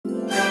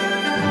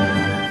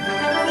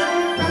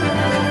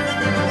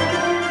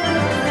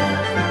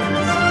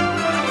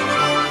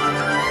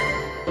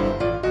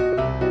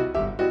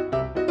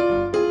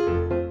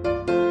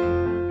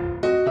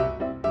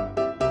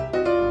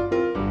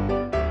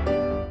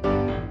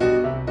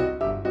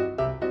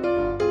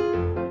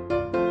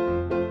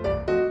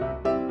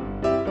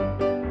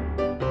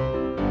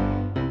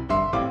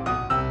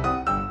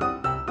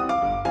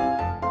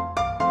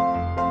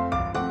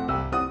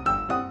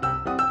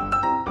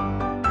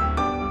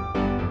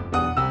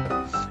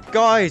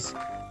Guys,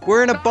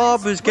 we're in a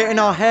barber's getting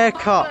our hair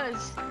cut.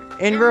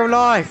 In real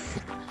life.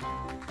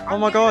 Oh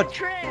my god.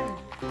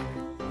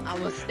 I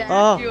will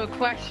ask you a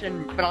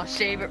question, but I'll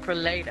save it for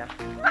later.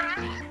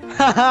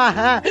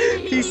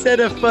 He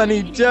said a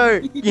funny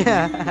joke.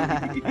 Yeah.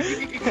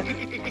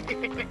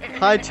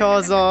 Hi,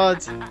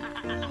 Charizard.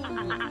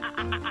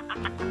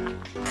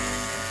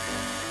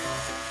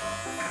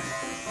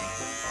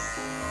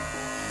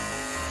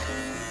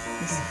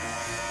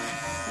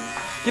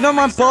 You know,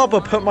 my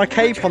barber put my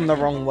cape on the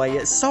wrong way.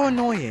 It's so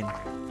annoying.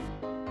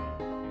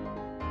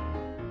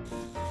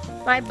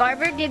 My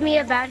barber gave me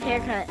a bad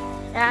haircut,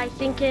 and I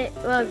think it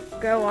will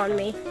grow on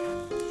me.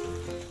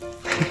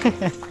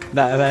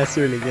 That's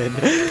really good.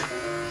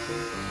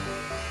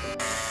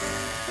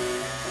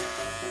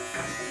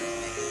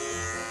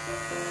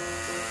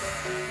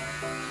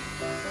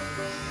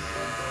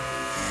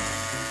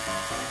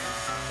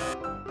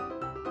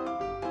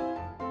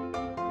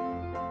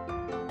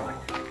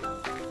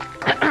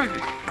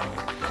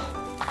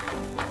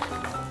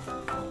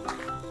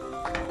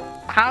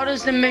 How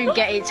does the moon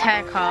get its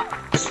haircut?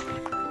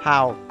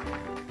 How?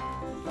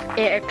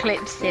 It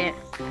eclipsed it.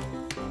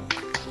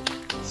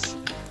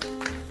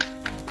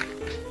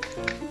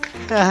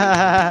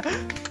 That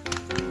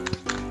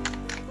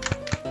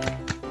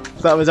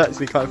was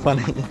actually quite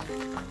funny.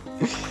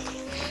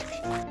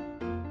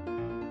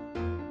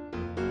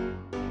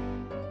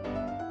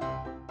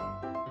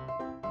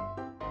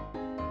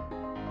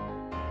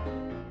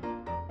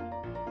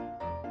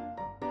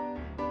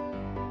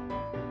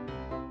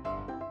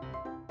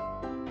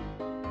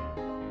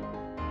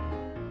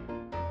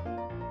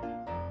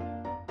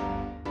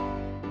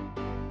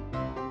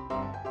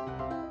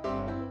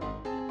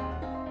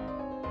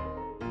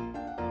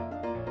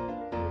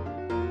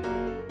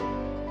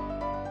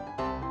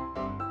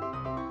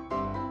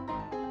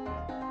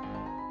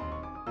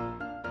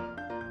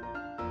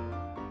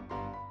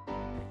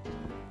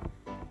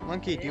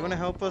 Monkey, do you want to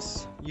help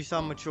us? You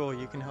sound mature,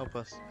 you can help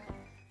us.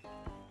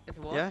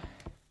 Yeah?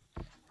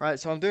 Right,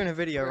 so I'm doing a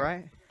video,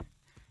 right?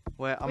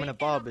 Where I'm in a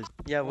barber's.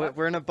 Yeah,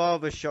 we're in a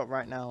barber's shop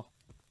right now.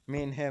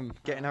 Me and him,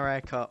 getting our hair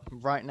cut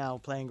right now,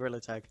 playing Gorilla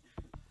Tag.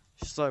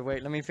 So,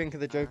 wait, let me think of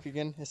the joke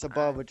again. It's a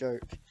barber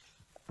joke.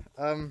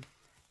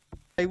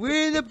 Hey,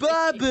 we're in the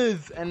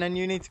barber's! And then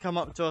you need to come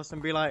up to us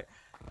and be like,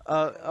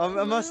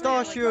 I must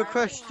ask you a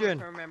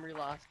question.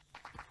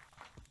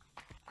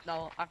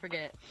 No, I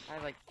forget.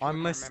 I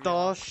must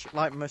ask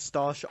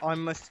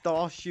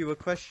you a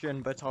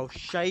question, but I'll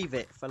shave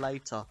it for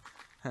later.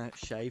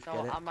 Shave, no,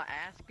 get it? I'm gonna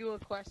ask you a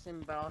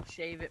question, but I'll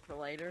shave it for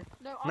later.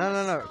 No.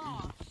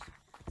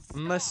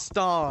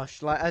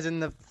 Moustache, like as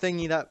in the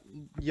thingy that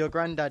your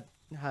granddad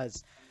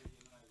has.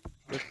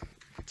 The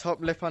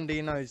top lip under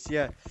your nose,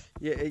 yeah.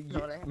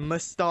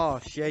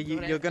 Moustache, yeah.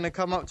 You're gonna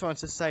come up to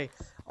us and say,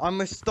 I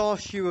must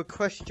ask you a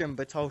question,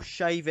 but I'll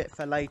shave it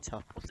for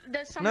later.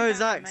 No,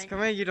 Zax, come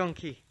here, you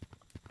donkey.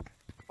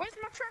 Where's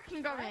my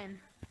tracking going?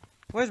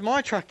 Where's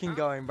my tracking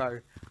going, bro?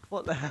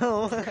 What the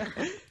hell?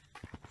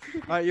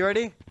 Alright, you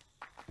ready?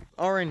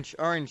 Orange,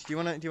 do you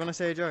wanna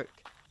say a joke?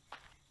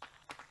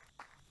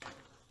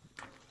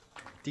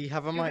 Do you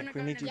have a mic?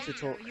 We need you to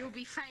talk. You'll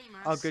be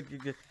famous. Oh,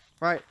 good.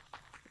 Right,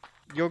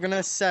 you're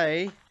gonna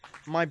say,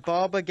 my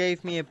barber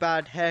gave me a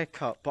bad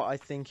haircut, but I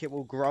think it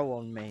will grow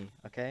on me.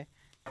 Okay?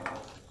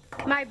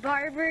 My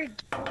barber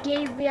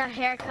gave me a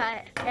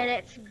haircut, and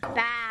it's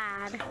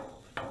bad.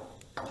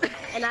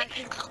 And I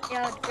think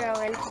it'll grow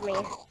into me.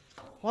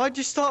 Why'd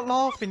you start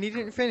laughing? You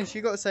didn't finish.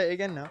 You got to say it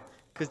again now,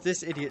 because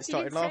this idiot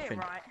started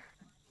laughing.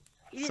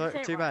 You didn't say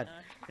it Too right.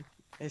 bad.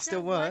 It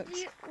still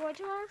works. What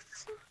do you have to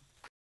say?